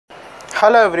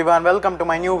Hello everyone, welcome to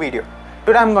my new video.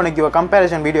 Today I'm going to give a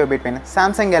comparison video between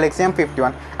Samsung Galaxy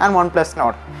M51 and OnePlus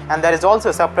Nord. And there is also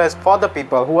a surprise for the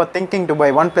people who are thinking to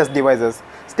buy OnePlus devices.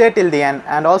 Stay till the end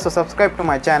and also subscribe to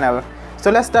my channel.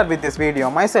 So let's start with this video.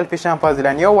 Myself Hisham Fazeel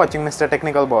and you're watching Mr.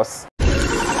 Technical Boss.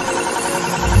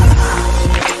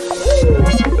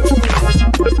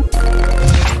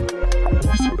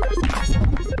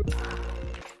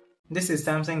 This is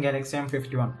Samsung Galaxy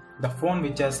M51, the phone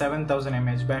which has 7000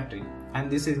 mAh battery,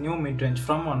 and this is new mid-range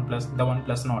from OnePlus, the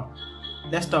OnePlus Nord.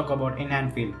 Let's talk about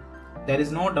in-hand feel. There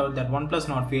is no doubt that OnePlus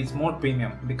Nord feels more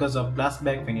premium because of glass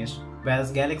back finish,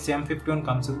 whereas Galaxy M51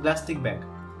 comes with plastic back.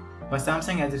 But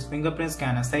Samsung has its fingerprint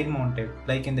scanner side mounted,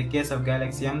 like in the case of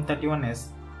Galaxy M31s,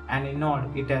 and in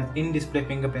Nord it has in-display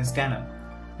fingerprint scanner,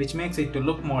 which makes it to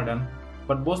look modern,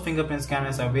 but both fingerprint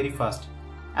scanners are very fast.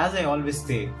 As I always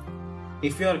say,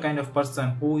 if you are the kind of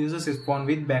person who uses his phone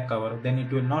with back cover, then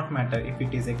it will not matter if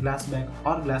it is a glass back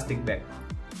or plastic back.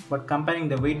 But comparing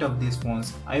the weight of these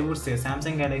phones, I would say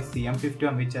Samsung Galaxy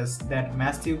M51, which has that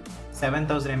massive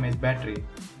 7000 mAh battery,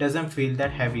 doesn't feel that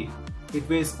heavy. It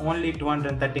weighs only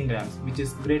 213 grams, which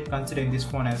is great considering this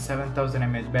phone has 7000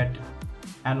 mAh battery.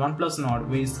 And OnePlus Nord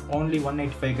weighs only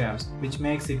 185 grams, which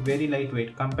makes it very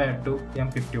lightweight compared to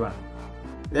M51.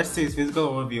 Let's see its physical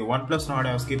overview. OnePlus Nord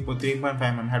has skipped with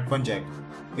 3.5mm headphone jack,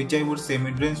 which I would say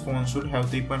mid-range phones should have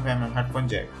 3.5mm headphone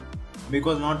jack,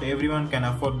 because not everyone can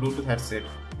afford Bluetooth headset.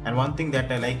 And one thing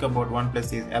that I like about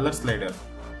OnePlus is alert slider.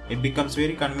 It becomes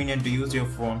very convenient to use your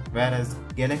phone, whereas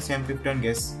Galaxy M51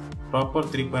 gets proper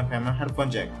 3.5mm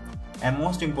headphone jack. And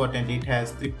most important, it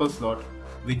has triple slot,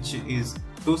 which is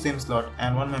 2 SIM slot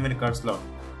and 1 memory card slot.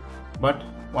 But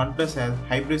OnePlus has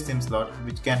hybrid SIM slot,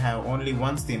 which can have only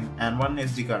 1 SIM and 1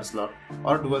 SD card slot,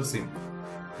 or dual SIM.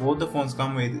 Both the phones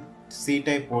come with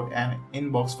C-type port and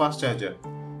in-box fast charger.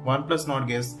 OnePlus Nord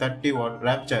gets 30W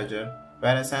rapid charger,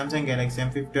 whereas Samsung Galaxy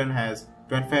M51 has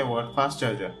 25W fast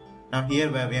charger. Now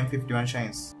here where M51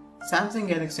 shines. Samsung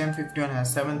Galaxy M51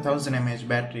 has 7000 mAh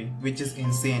battery, which is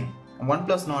insane.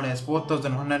 OnePlus Nord has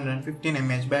 4115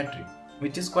 mAh battery,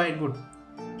 which is quite good.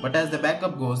 But as the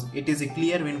backup goes, it is a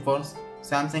clear win for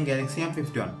Samsung Galaxy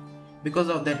M51. Because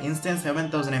of that instant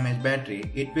 7000 mAh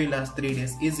battery, it will last 3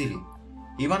 days easily.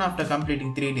 Even after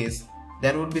completing 3 days,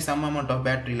 there would be some amount of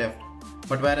battery left.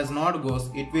 But whereas Nord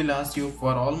goes, it will last you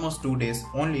for almost 2 days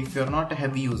only if you are not a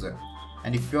heavy user.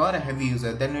 And if you are a heavy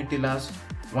user, then it will last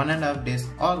 1.5 days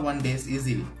or 1 day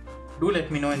easily. Do let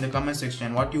me know in the comment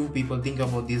section what you people think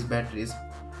about these batteries.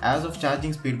 As of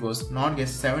charging speed goes, Nord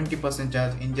gets 70%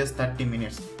 charge in just 30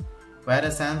 minutes.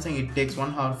 Whereas Samsung, it takes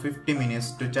 1 hour 50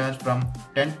 minutes to charge from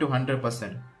 10 to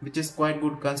 100%, which is quite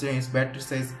good considering its battery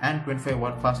size and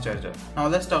 25W fast charger. Now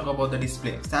let's talk about the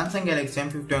display. Samsung Galaxy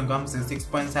M51 comes with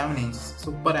 6.7-inch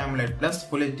Super AMOLED plus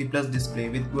Full HD Plus display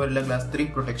with Gorilla Glass 3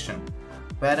 protection,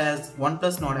 whereas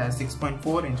OnePlus Nord has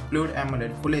 6.4-inch Fluid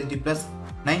AMOLED Full HD plus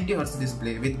 90Hz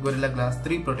display with Gorilla Glass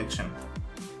 3 protection.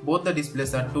 Both the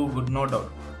displays are too good, no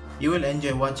doubt. You will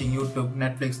enjoy watching YouTube,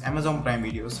 Netflix, Amazon Prime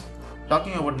videos.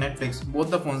 Talking about Netflix, both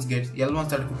the phones get L1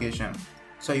 certification,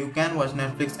 so you can watch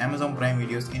Netflix, Amazon Prime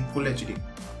videos in Full HD.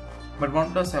 But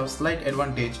OnePlus have slight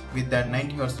advantage with that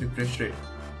 90Hz refresh rate,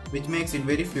 which makes it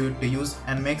very fluid to use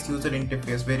and makes user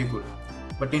interface very good.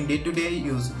 But in day-to-day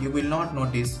use, you will not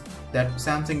notice that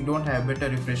Samsung don't have better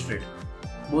refresh rate.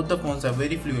 Both the phones are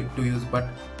very fluid to use, but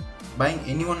buying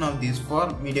any one of these for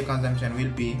media consumption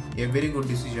will be a very good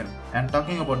decision. And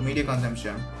talking about media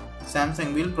consumption,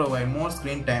 Samsung will provide more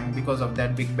screen time because of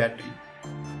that big battery.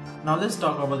 Now let's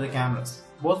talk about the cameras.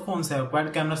 Both phones have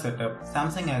quad camera setup.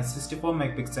 Samsung has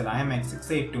 64MP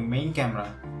IMX682 main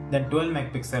camera, then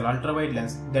 12MP ultra-wide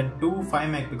lens, then two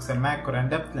 5MP macro and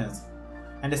depth lens,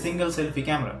 and a single selfie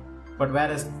camera. But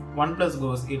whereas OnePlus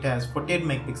goes, it has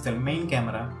 48MP main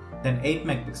camera, then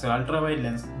 8MP ultra-wide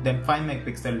lens, then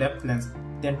 5MP depth lens,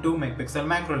 then 2MP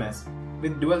macro lens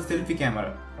with dual selfie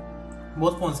camera.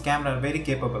 Both phones' camera are very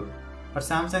capable, but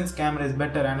Samsung's camera is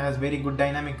better and has very good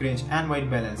dynamic range and white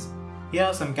balance. Here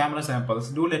are some camera samples.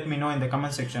 Do let me know in the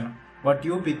comment section what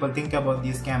you people think about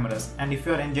these cameras, and if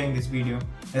you are enjoying this video,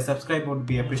 a subscribe would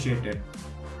be appreciated.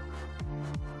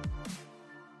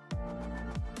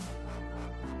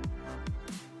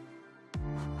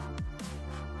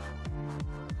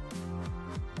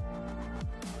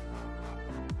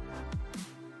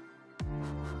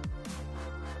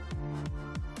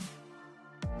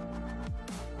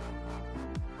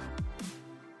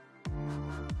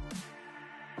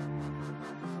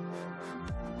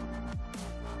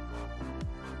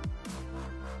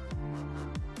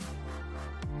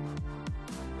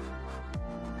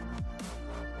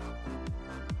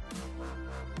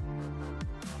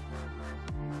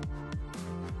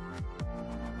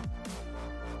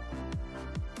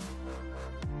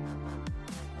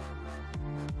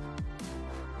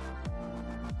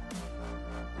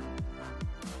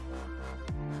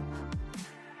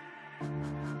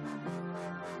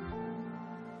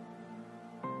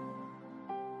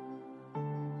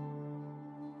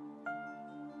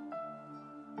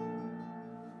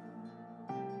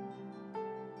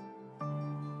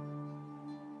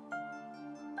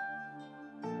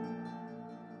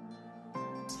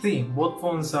 See, both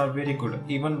phones are very good.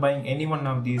 Even buying any one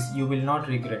of these, you will not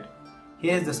regret.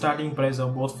 Here is the starting price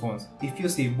of both phones. If you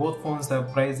see, both phones are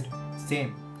priced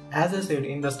same. As I said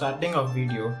in the starting of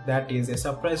video, that is a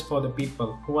surprise for the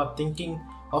people who are thinking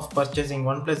of purchasing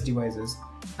OnePlus devices.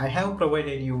 I have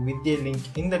provided you with a link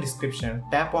in the description.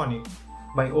 Tap on it.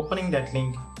 By opening that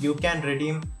link, you can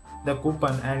redeem the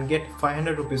coupon and get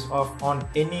 500 rupees off on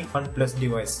any OnePlus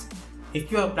device. If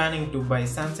you are planning to buy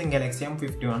Samsung Galaxy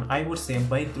M51, I would say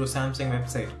buy through Samsung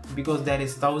website because there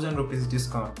is 1000 rupees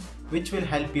discount which will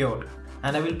help you out,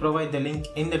 and I will provide the link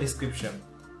in the description.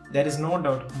 There is no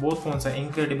doubt both phones are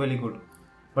incredibly good.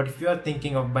 But if you are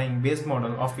thinking of buying base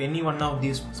model of any one of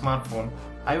these smartphones,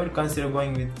 I would consider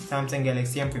going with Samsung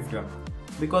Galaxy M51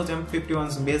 because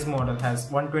M51's base model has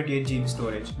 128GB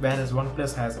storage whereas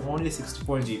OnePlus has only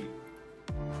 64GB.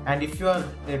 And if you are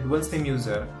a dual SIM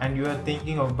user and you are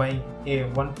thinking of buying a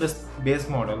OnePlus base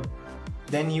model,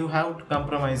 then you have to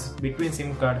compromise between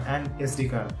SIM card and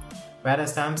SD card,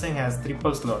 whereas Samsung has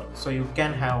triple slot, so you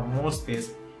can have more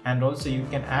space and also you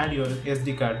can add your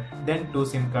SD card then 2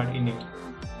 SIM card in it.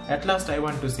 At last I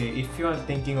want to say, if you are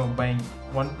thinking of buying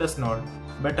OnePlus Nord,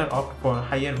 better opt for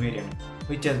higher variant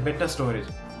which has better storage.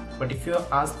 But if you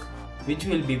ask which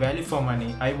will be value for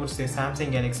money, I would say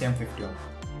Samsung Galaxy M51.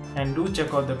 And do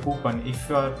check out the coupon if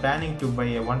you are planning to buy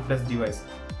a OnePlus device.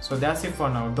 So that's it for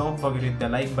now. Don't forget to hit the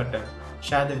like button,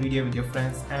 share the video with your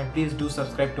friends, and please do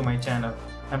subscribe to my channel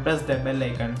and press the bell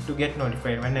icon to get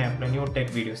notified when I upload new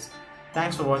tech videos.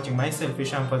 Thanks for watching. Myself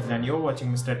Hisham, and you're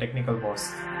watching Mr. Technical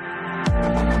Boss.